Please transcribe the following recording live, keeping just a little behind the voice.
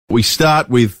We start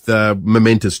with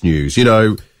momentous news. You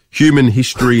know, human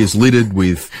history is littered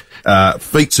with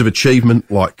feats of achievement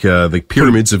like the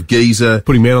pyramids of Giza.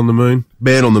 Putting man on the moon.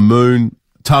 Man on the moon.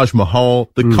 Taj Mahal,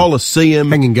 the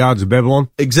Colosseum. Hanging Guards of Babylon.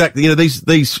 Exactly. You know,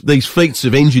 these feats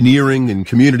of engineering and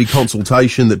community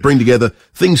consultation that bring together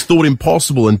things thought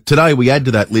impossible. And today we add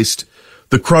to that list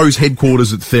the Crows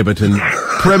headquarters at Thebarton.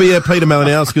 Premier Peter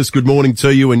Malinauskas, good morning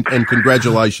to you and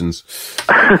congratulations.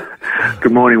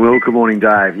 Good morning, Will. Good morning,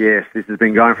 Dave. Yes, this has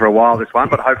been going for a while, this one,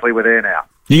 but hopefully we're there now.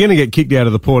 You're going to get kicked out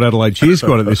of the Port Adelaide cheer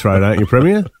squad at this rate, aren't you,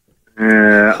 Premier?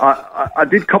 I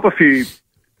did cop a few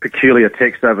peculiar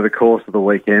texts over the course of the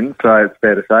weekend, so it's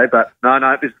fair to say. But no,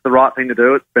 this is the right thing to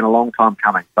do. It's been a long time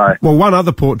coming. So, well, one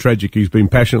other Port tragic who's been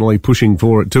passionately pushing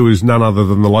for it too is none other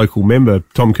than the local member,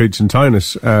 Tom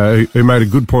Koutsantonis, who made a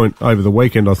good point over the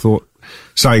weekend, I thought,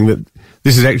 saying that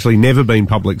this has actually never been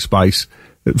public space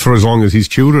for as long as his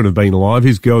children have been alive.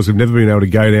 His girls have never been able to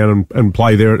go down and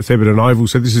play there at Thebarton Oval,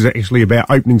 so this is actually about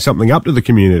opening something up to the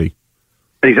community.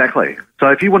 Exactly. So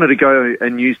if you wanted to go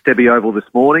and use Theby Oval this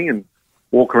morning and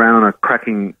walk around on a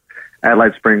cracking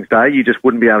Adelaide Springs day, you just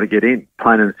wouldn't be able to get in,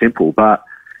 plain and simple. But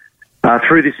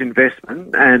through this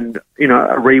investment and, you know,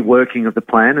 a reworking of the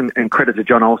plan, and credit to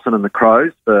John Olsen and the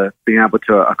Crows for being able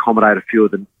to accommodate a few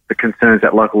of the concerns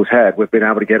that locals had, we've been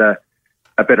able to get a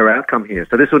better outcome here.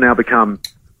 So this will now become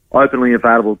openly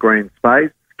available green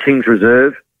space. Kings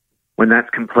Reserve, when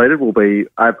that's completed, will be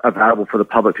available for the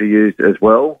public to use as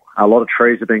well. A lot of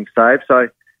trees are being saved. So a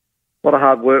lot of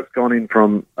hard work's gone in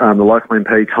from the local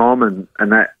MP, Tom,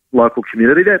 and that local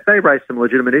community. They raised some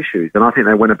legitimate issues, and I think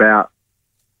they went about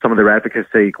some of their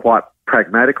advocacy quite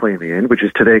pragmatically in the end, which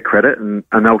is to their credit, and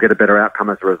they'll get a better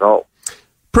outcome as a result.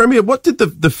 Premier, what did the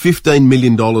 $15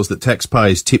 million that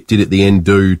taxpayers tipped in at the end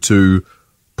do to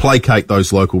placate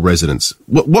those local residents?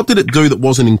 What did it do that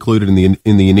wasn't included in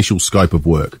the initial scope of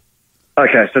work?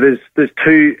 Okay, so there's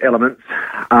two elements.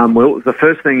 Well, the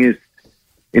first thing is,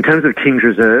 in terms of Kings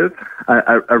Reserve,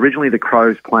 originally the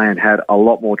Crows plan had a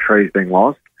lot more trees being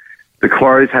lost. The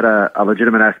Crows had a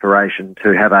legitimate aspiration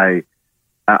to have an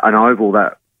oval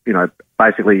that, you know,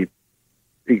 basically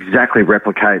exactly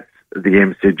replicates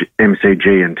the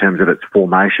MCG in terms of its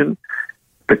formation.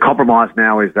 The compromise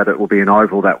now is that it will be an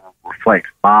oval that will reflect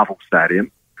Marvel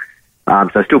Stadium,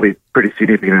 so still be pretty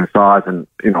significant in size and,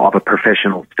 you know, of a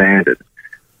professional standard.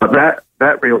 But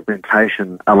that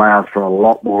reorientation allows for a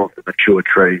lot more of the mature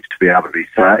trees to be able to be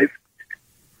saved.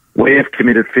 We have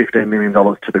committed $15 million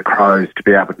to the Crows to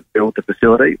be able to build the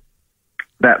facility.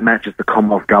 That matches the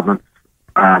Commonwealth Government's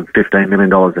 $15 million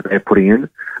that they're putting in.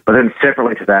 But then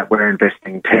separately to that, we're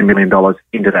investing $10 million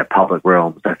into that public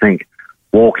realm. So I think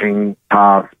walking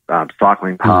paths,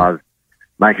 cycling paths,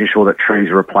 making sure that trees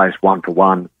are replaced one for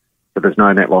one, so there's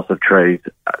no net loss of trees.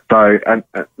 So and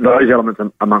those elements,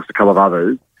 amongst a couple of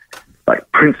others, like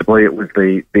principally it was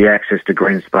the access to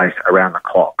green space around the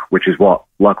clock, which is what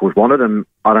locals wanted, and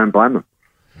I don't blame them.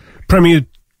 Premier,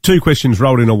 two questions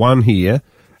rolled into one here.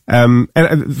 And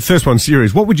the first one's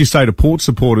serious. What would you say to Port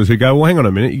supporters who go, well, hang on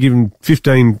a minute, you're giving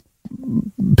 15,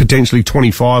 potentially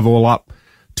 25 all up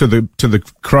to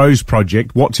the Crows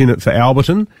project. What's in it for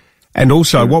Alberton? And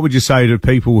also, what would you say to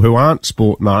people who aren't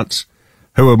sport nuts,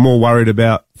 who are more worried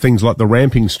about things like the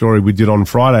ramping story we did on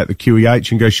Friday at the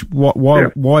QEH and go,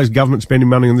 why is government spending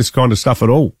money on this kind of stuff at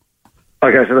all?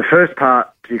 Okay, so the first part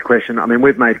to your question, I mean,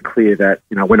 we've made clear that,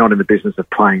 you know, we're not in the business of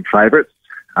playing favourites.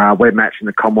 We're matching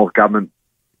the Commonwealth Government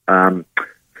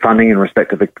funding in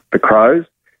respect of the Crows.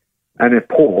 And if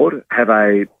Port have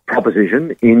a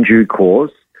proposition in due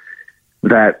course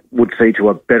that would see to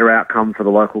a better outcome for the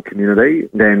local community,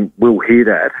 then we'll hear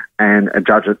that and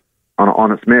judge it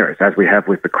on its merits, as we have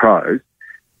with the Crows.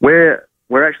 We're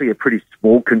actually a pretty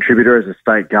small contributor as a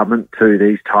state government to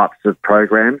these types of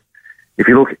programs. If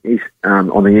you look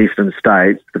on the eastern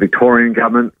states, the Victorian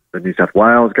government, the New South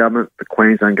Wales government, the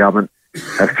Queensland government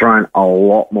have thrown a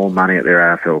lot more money at their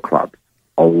AFL clubs,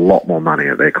 a lot more money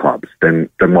at their clubs than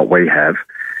what we have.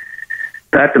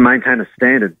 They have to maintain a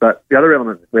standard. But the other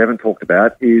element we haven't talked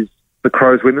about is the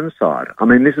Crows women's side. I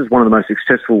mean, this is one of the most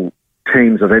successful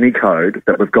teams of any code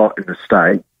that we've got in the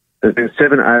state. There's been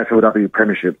 7 AFLW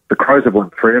premierships. The Crows have won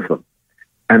 3 of them,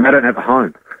 and they don't have a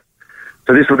home.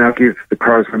 So this will now give the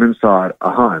Crows women's side a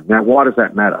home. Now, why does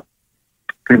that matter?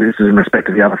 And this is in respect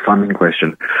to the other funding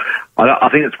question. I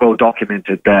think it's well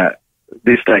documented that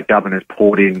this state government has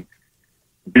poured in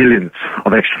billions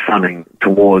of extra funding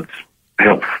towards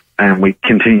health, and we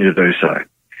continue to do so.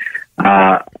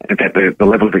 In fact, the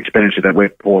level of expenditure that we're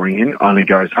pouring in only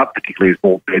goes up, particularly as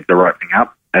more beds are opening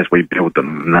up as we build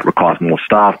them, and that requires more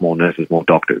staff, more nurses, more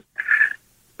doctors.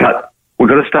 But we've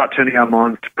got to start turning our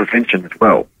minds to prevention as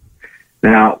well.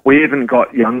 Now, we haven't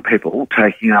got young people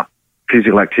taking up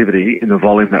physical activity in the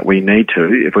volume that we need to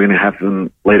if we're going to have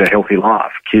them lead a healthy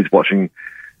life. Kids watching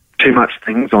too much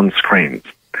things on screens.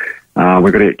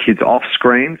 We've got to get kids off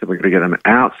screens, and we've got to get them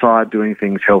outside doing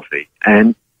things healthy.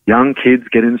 And young kids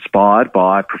get inspired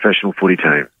by professional footy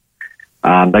teams.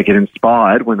 They get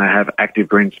inspired when they have active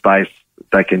green space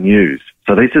they can use.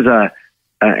 So this is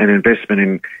an investment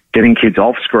in getting kids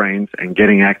off screens and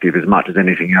getting active as much as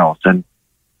anything else. And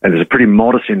it's a pretty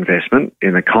modest investment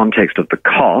in the context of the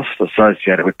cost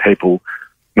associated with people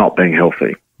not being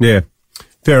healthy. Yeah,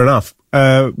 fair enough.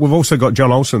 We've also got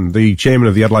John Olsen, the chairman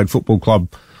of the Adelaide Football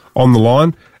Club, on the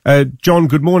line. John,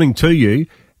 good morning to you.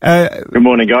 Good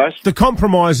morning, guys. The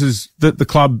compromises that the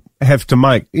club have to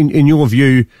make, in your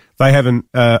view, they haven't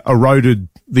eroded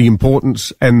the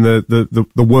importance and the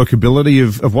workability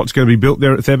of what's going to be built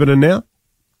there at Thebarton now?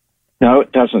 No,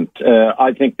 it doesn't.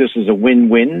 I think this is a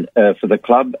win-win for the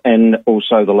club and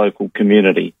also the local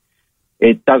community.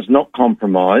 It does not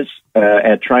compromise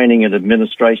our training and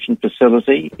administration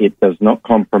facility. It does not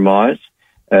compromise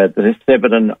the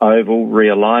Thebarton Oval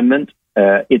realignment.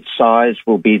 Its size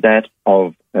will be that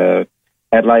of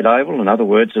Adelaide Oval. In other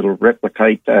words, it'll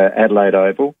replicate Adelaide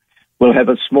Oval. We'll have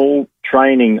a small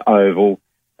training oval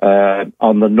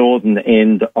on the northern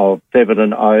end of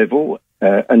Thebarton Oval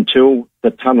until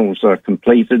the tunnels are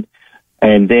completed.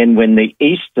 And then when the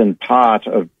eastern part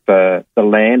of the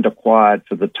land acquired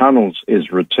for the tunnels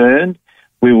is returned,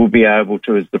 we will be able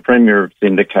to, as the Premier has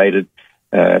indicated,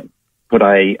 put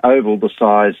a oval the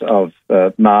size of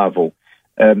Marvel.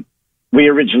 We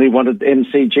originally wanted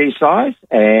MCG size,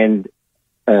 and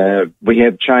we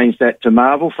have changed that to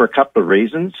Marvel for a couple of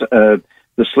reasons. The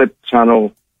slip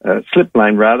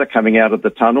lane coming out of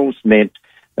the tunnels meant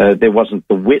there wasn't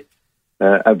the width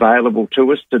available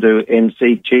to us to do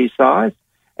MCG size.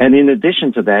 And in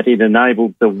addition to that, it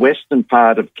enabled the western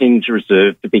part of Kings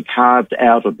Reserve to be carved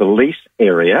out of the lease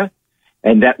area,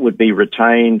 and that would be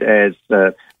retained as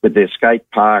with their skate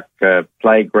park,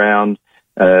 playground,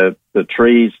 the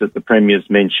trees that the Premier's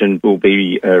mentioned will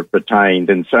be retained.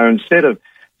 And so instead of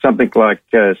something like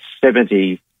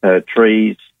 70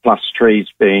 trees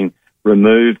being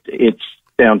removed, it's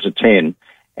down to 10.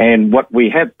 And what we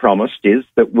have promised is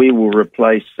that we will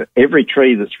replace every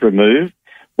tree that's removed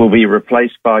will be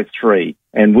replaced by 3,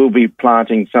 and we'll be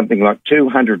planting something like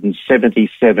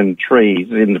 277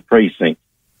 trees in the precinct.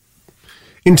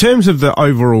 In terms of the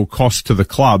overall cost to the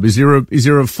club, is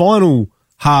there a final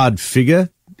hard figure,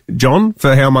 John,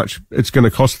 for how much it's going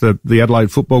to cost the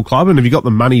Adelaide Football Club? And have you got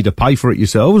the money to pay for it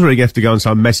yourselves, or are you have to go on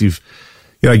some massive,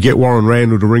 get Warren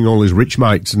Randall to ring all his rich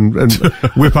mates and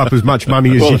whip up as much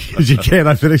money as you can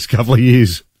over the next couple of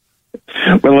years?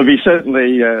 Well, it'll be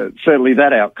certainly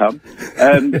that outcome.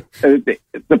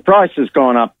 The price has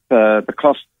gone up, the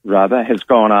cost rather has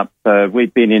gone up.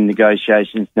 We've been in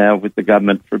negotiations now with the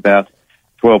government for about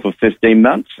 12 or 15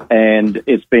 months, and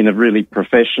it's been a really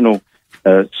professional,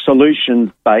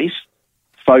 solution-based,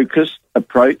 focused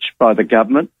approach by the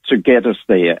government to get us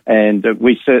there. And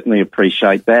we certainly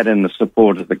appreciate that and the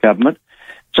support of the government.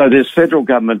 So there's federal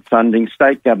government funding,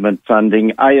 state government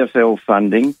funding, AFL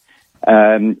funding.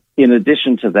 In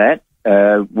addition to that,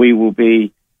 we will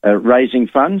be raising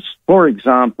funds. For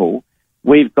example,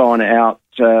 we've gone out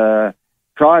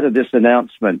prior to this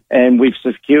announcement, and we've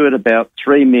secured about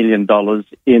 $3 million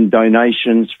in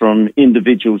donations from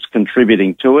individuals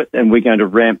contributing to it, and we're going to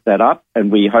ramp that up,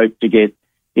 and we hope to get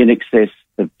in excess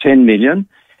of $10 million,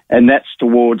 and that's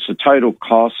towards the total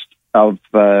cost of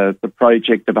the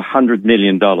project of $100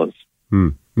 million.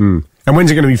 And when's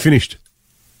it going to be finished?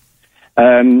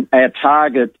 Our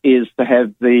target is to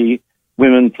have the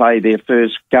women play their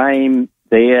first game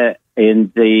there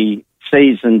in the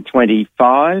season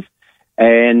 25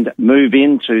 and move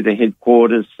into the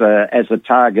headquarters as a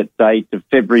target date of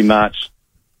February, March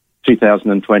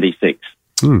 2026.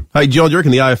 Hey, John, do you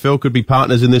reckon the AFL could be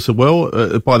partners in this as well?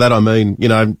 By that I mean,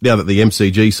 now that the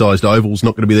MCG-sized oval's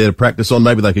not going to be there to practice on,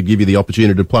 maybe they could give you the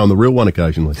opportunity to play on the real one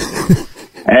occasionally.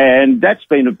 And that's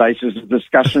been a basis of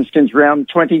discussion since round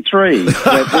 23,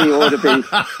 that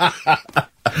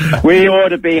we ought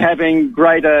to be having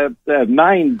greater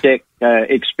main deck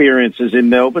experiences in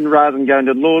Melbourne rather than going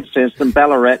to Launceston,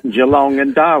 Ballarat and Geelong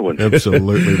and Darwin.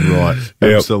 Absolutely right.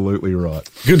 Absolutely right.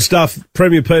 Good stuff.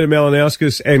 Premier Peter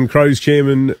Malinauskas and Crows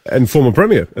chairman and former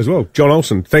Premier as well, John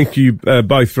Olsen. Thank you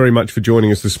both very much for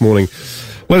joining us this morning.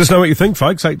 Let us know what you think,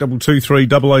 folks. 8223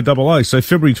 0000. So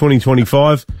February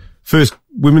 2025. First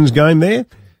women's game there,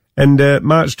 and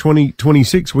March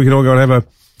 2026, we can all go and have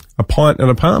a pint and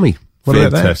a palmy. What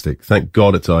about that? Fantastic. Thank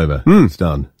God it's over. It's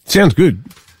done. Sounds good.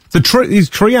 His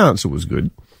tree answer was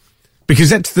good, Because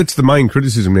that's the main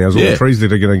criticism now, is all the trees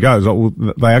that are going to go. Is like,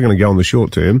 well, they are going to go in the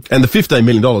short term. And the $15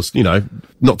 million, you know,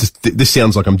 not to, this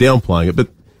sounds like I'm downplaying it, but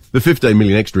the $15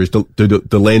 million extra is to do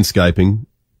the landscaping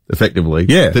effectively.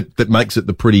 Yeah. That makes it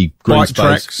the pretty green Bike space.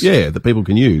 tracks. Yeah, that people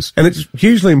can use. And it's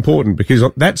hugely important because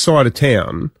on that side of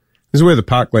town, this is where the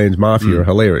Parklands Mafia are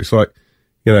hilarious. Like,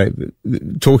 you know,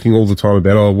 talking all the time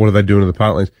about, oh, what are they doing to the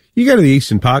Parklands? You go to the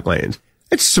Eastern Parklands,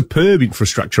 it's superb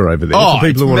infrastructure over there. Oh, for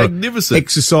people who want magnificent. to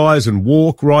exercise and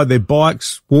walk, ride their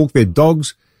bikes, walk their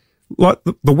dogs. Like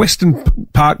the Western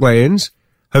Parklands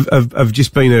have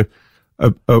just been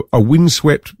a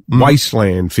windswept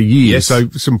wasteland for years. Yes. So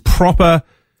some proper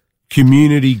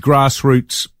community,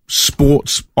 grassroots,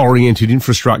 sports-oriented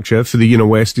infrastructure for the inner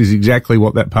west is exactly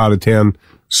what that part of town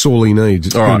sorely needs.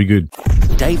 It's going to be good.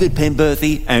 David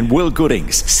Penberthy and Will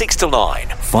Goodings, 6 to 9,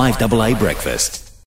 5AA Breakfast.